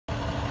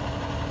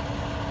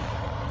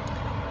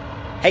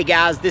Hey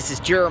guys, this is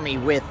Jeremy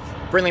with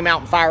Brindley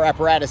Mountain Fire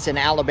Apparatus in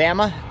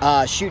Alabama,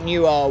 shooting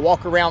you a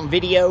walk around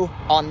video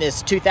on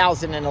this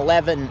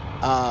 2011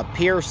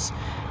 Pierce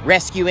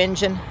rescue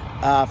engine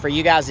for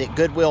you guys at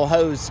Goodwill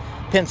Hose,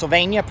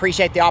 Pennsylvania.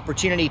 Appreciate the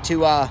opportunity to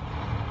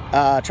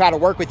try to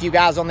work with you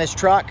guys on this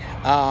truck.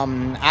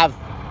 I've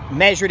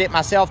measured it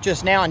myself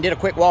just now and did a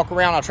quick walk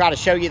around. I'll try to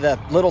show you the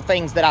little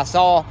things that I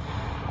saw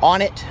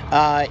on it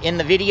in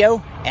the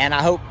video, and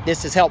I hope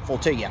this is helpful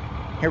to you.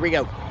 Here we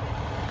go.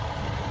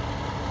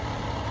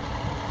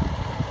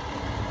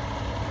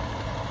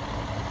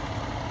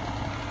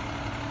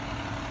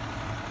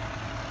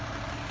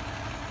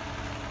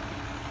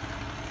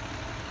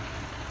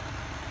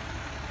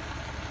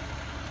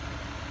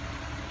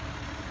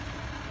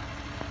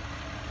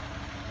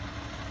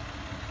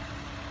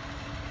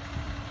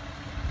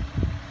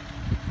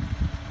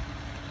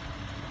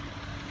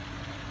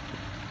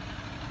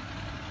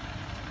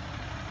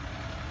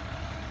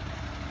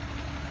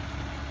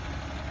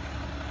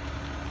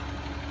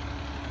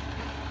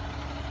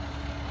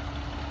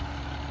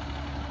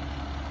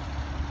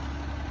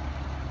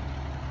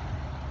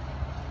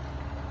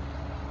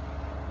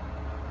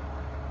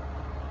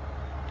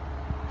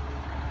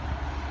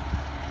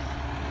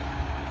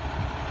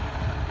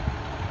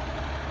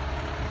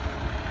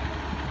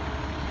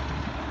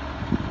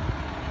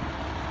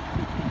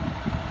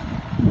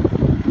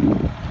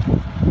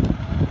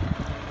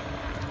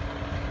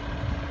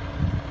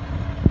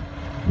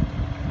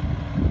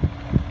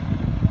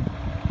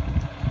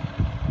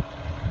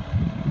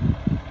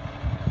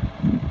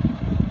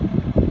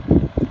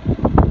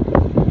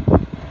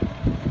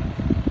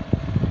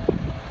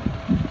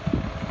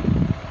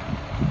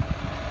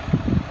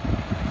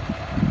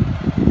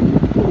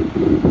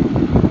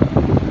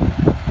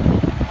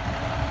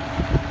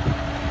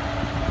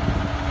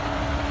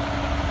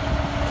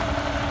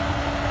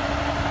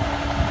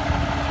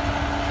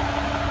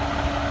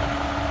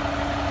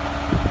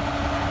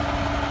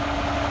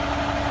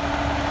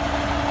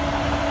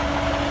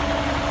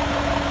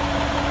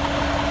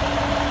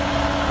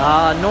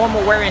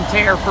 Normal wear and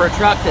tear for a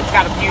truck that's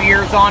got a few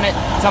years on it.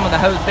 Some of the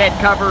hose bed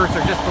covers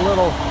are just a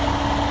little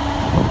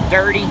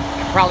dirty,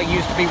 probably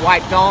used to be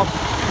wiped off.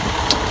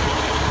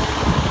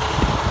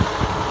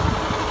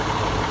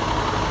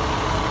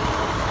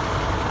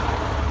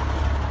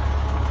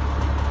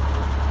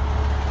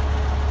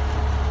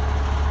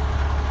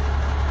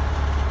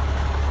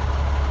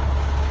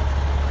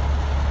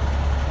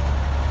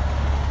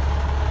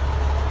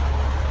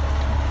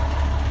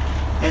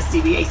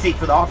 SCBA seat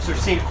for the officer's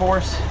seat, of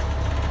course.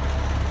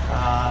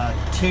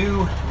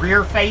 2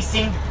 rear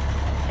facing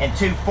and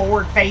 2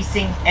 forward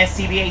facing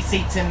SCBA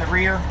seats in the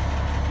rear.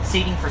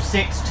 Seating for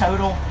 6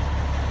 total.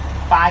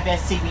 5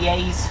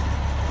 SCBAs.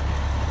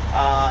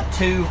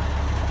 2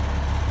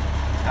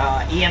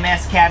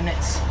 EMS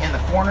cabinets in the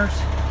corners.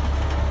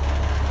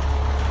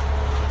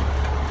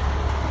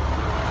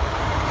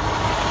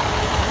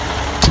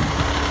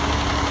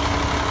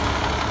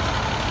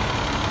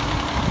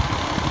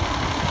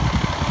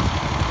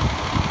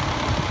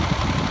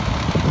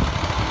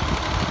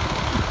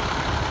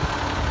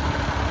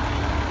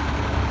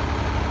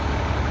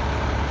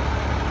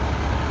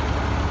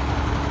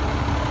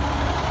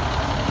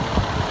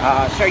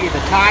 Show you the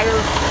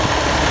tires.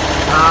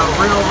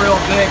 Real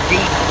good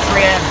deep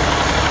tread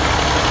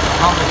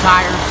on the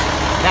tires.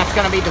 That's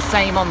going to be the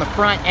same on the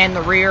front and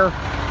the rear.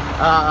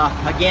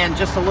 Again,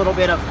 just a little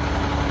bit of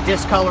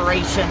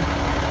discoloration,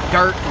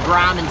 dirt and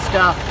grime and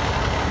stuff.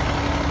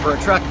 For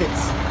a truck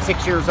that's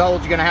 6 years old,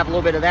 you're going to have a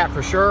little bit of that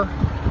for sure.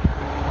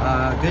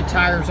 Good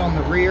tires on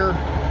the rear.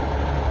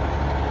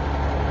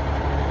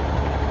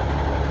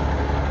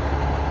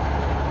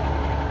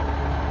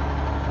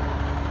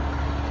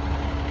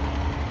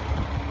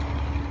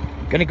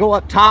 Gonna go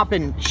up top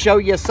and show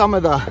you some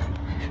of the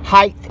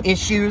height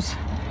issues.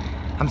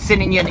 I'm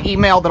sending you an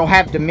email that'll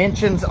have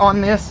dimensions on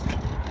this.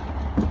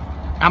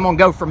 I'm gonna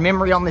go from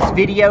memory on this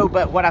video,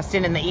 but what I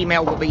send in the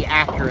email will be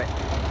accurate.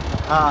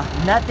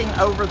 Nothing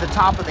over the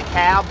top of the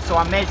cab, so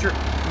I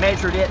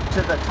measured it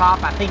to the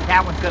top. I think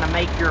that one's gonna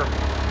make your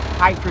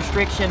height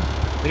restriction.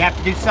 We have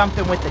to do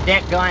something with the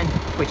deck gun,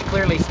 which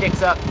clearly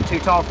sticks up too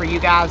tall for you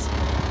guys.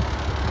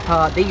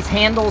 These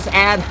handles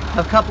add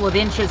a couple of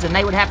inches and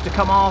they would have to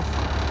come off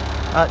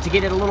to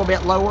get it a little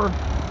bit lower.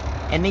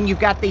 And then you've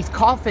got these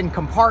coffin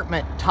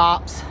compartment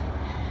tops,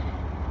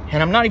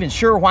 and I'm not even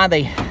sure why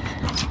they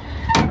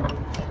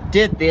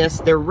did this.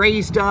 They're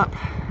raised up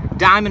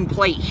diamond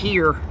plate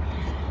here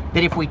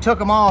that if we took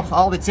them off,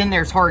 all that's in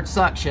there is hard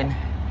suction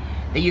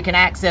that you can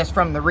access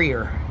from the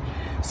rear.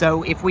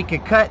 So if we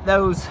could cut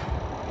those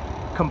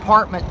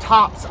compartment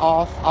tops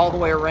off all the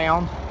way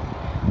around,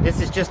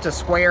 this is just a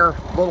square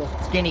little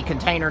skinny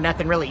container,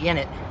 nothing really in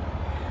it.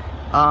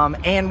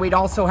 And we'd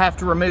also have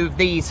to remove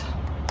these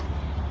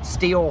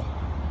steel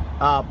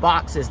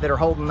boxes that are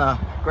holding the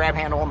grab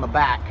handle on the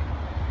back.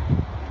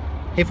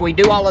 If we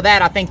do all of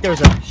that, I think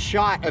there's a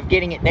shot of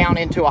getting it down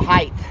into a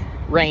height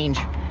range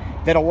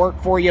that'll work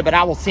for you, but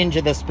I will send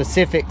you the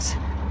specifics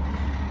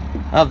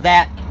of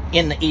that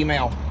in the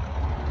email.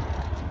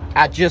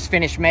 I just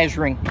finished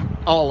measuring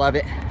all of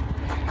it.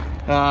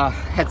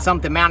 Had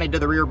something mounted to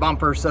the rear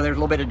bumper, so there's a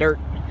little bit of dirt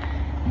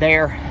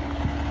there.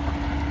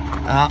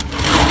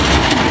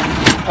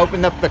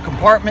 Opened up the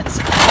compartments,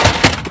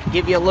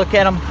 give you a look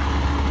at them.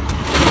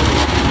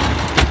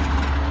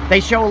 They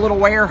show a little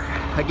wear.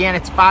 Again,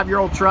 it's a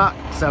 5-year-old truck,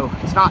 so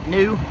it's not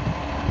new,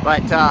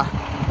 but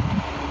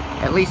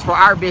at least for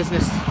our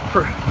business,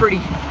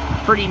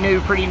 pretty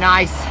new, pretty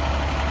nice,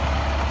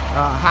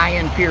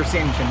 high-end Pierce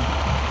engine.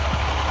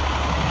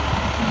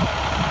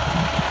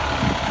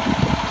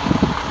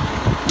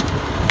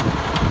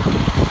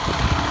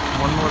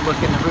 One more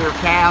look in the rear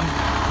cab.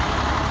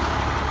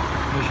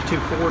 There's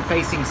your 2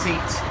 forward-facing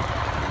seats.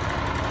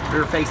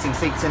 Rear-facing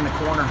seats in the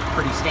corner,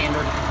 pretty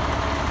standard.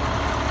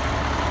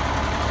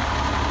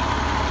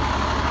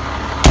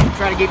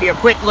 Try to give you a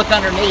quick look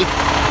underneath.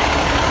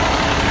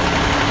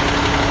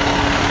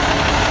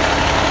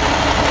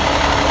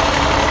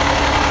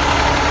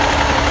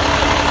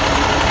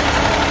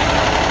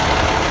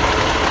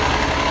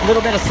 A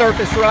little bit of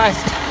surface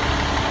rust,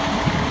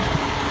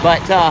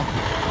 but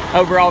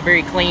overall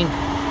very clean.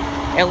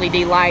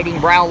 LED lighting,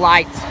 brow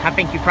lights. I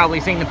think you've probably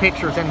seen the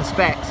pictures and the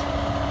specs.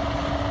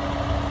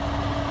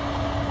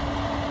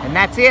 And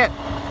that's it.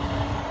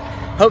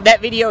 Hope that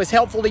video is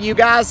helpful to you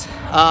guys.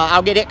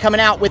 I'll get it coming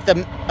out with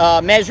the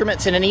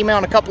measurements in an email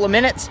in a couple of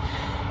minutes,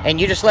 and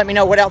you just let me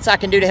know what else I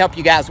can do to help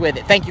you guys with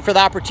it. Thank you for the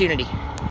opportunity.